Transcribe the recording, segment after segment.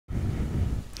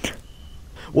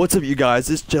What's up, you guys?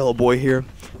 It's Jello Boy here,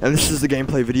 and this is the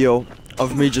gameplay video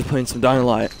of me just playing some Dying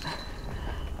Light.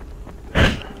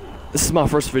 This is my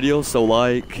first video, so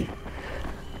like,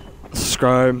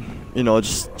 subscribe, you know,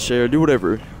 just share, do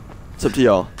whatever. It's up to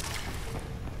y'all.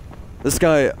 This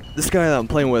guy that I'm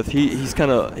playing with, he's kind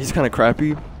of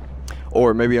crappy,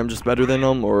 or maybe I'm just better than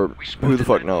him, or who the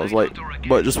fuck knows. Like,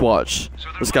 but just watch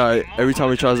this guy. Every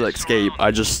time he tries to escape, I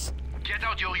just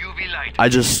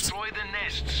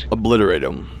obliterate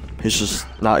him. He's just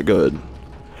not good.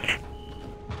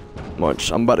 Watch,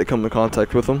 I'm about to come in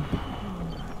contact with him.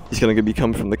 He's gonna be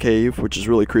coming from the cave, which is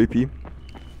really creepy.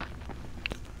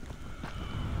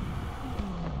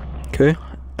 Okay,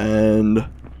 and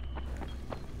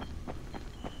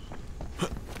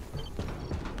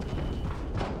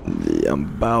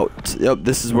yeah, yep,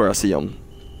 this is where I see him.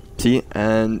 See,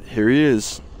 and here he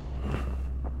is.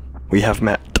 We have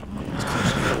met.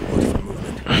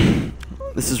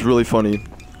 This is really funny.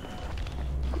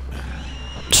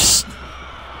 Just,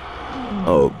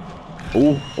 oh,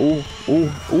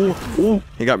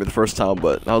 he got me the first time,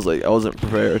 but I was like, I wasn't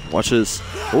prepared. Watch this.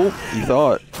 Oh, he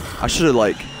thought I should have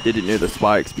like did it near the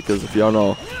spikes, because if y'all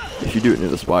know, if you do it near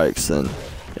the spikes, then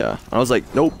yeah. I was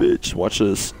like, no, bitch. Watch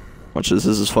this. Watch this.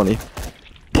 This is funny.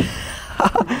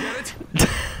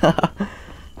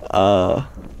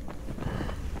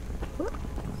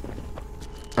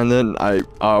 And then I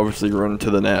obviously run to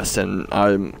the nest, and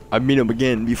I meet him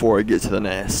again before I get to the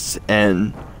nest,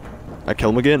 and I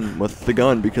kill him again with the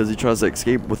gun because he tries to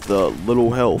escape with the little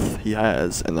health he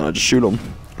has, and then I just shoot him.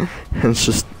 And it's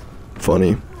just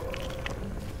funny.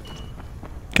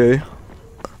 Okay.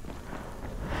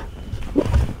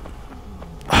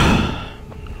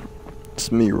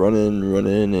 It's me running.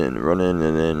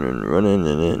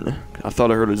 I thought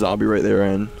I heard a zombie right there,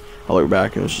 and I look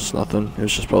back and it's just nothing. It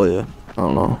was just probably a, I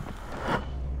don't know.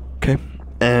 Okay,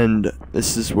 and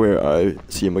this is where I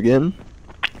see him again,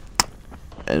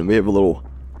 and we have a little.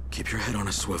 Keep your head on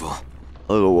a swivel.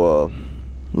 A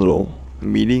little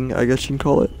meeting, I guess you can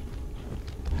call it.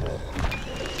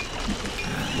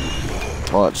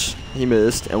 Watch, he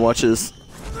missed, and watch this.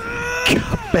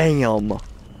 Bam!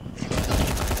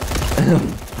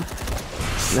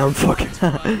 Now I'm fucking.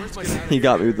 He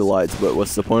got me with the lights, but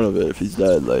what's the point of it if he's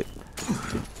dead? Like.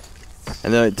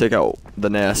 And then I take out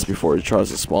the nest before he tries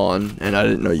to spawn, and I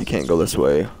didn't know you can't go this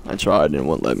way. I tried and it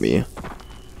wouldn't let me. I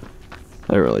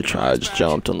didn't really try, I just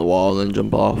jumped on the wall and then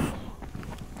jump off.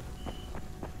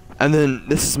 And then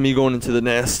this is me going into the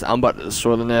nest. I'm about to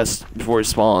destroy the nest before he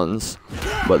spawns.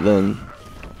 But then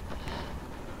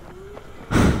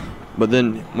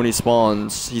when he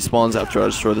spawns after I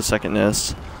destroy the second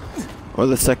nest. Or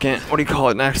the second, what do you call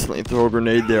it, and accidentally throw a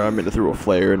grenade there. I meant to throw a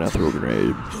flare and I threw a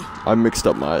grenade. I mixed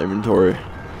up my inventory.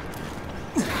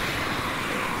 It's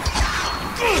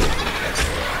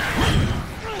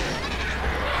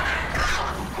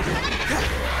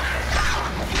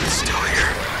still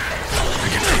here. I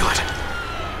can feel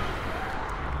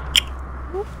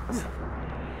it.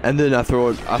 And then I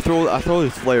throw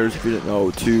these flares, if you didn't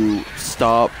know, to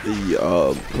stop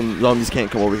the zombies can't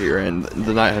come over here, and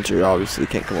the night hunter obviously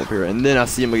can't come over here. And then I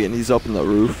see him again. He's up in the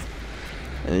roof,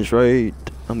 and he's right.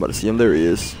 I'm about to see him. There he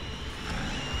is.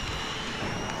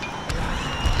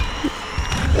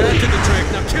 That did the trick.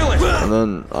 Now kill it. And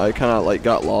then I kind of like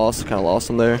got lost. Kind of lost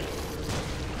him there.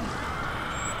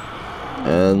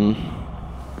 And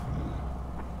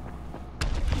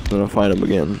then I find him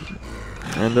again.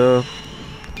 And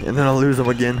then I lose him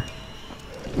again.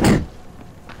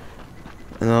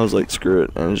 And I was like, screw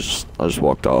it, and I just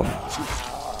walked off.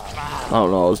 I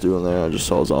don't know what I was doing there. I just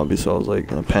saw a zombie, so I was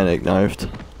like, I panic knifed.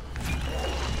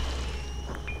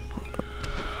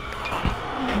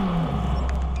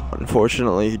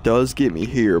 Unfortunately, he does get me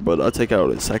here, but I take out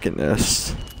his second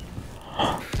nest.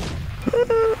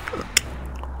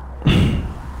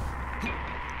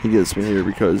 He gets me here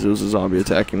because it was a zombie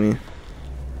attacking me.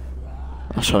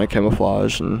 I was trying to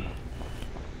camouflage, and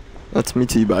that's me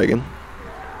teabagging.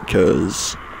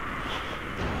 Because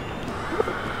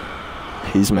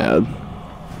he's mad.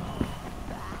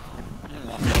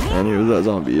 And here that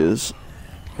zombie is.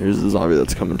 Here's the zombie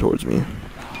that's coming towards me.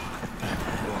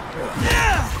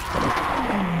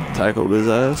 Tackled his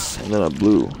ass, and then I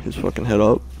blew his fucking head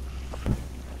up.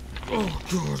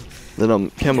 Then I'm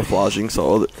camouflaging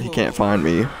so that he can't find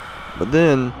me. But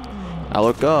then I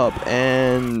look up,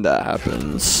 and that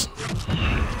happens.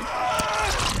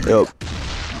 Yep.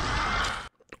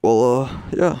 Well,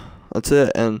 yeah, that's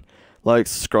it. And like,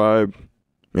 subscribe,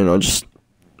 you know, just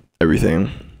everything.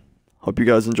 Hope you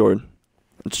guys enjoyed.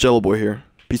 It's Jello Boy here.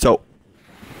 Peace out.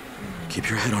 Keep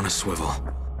your head on a swivel.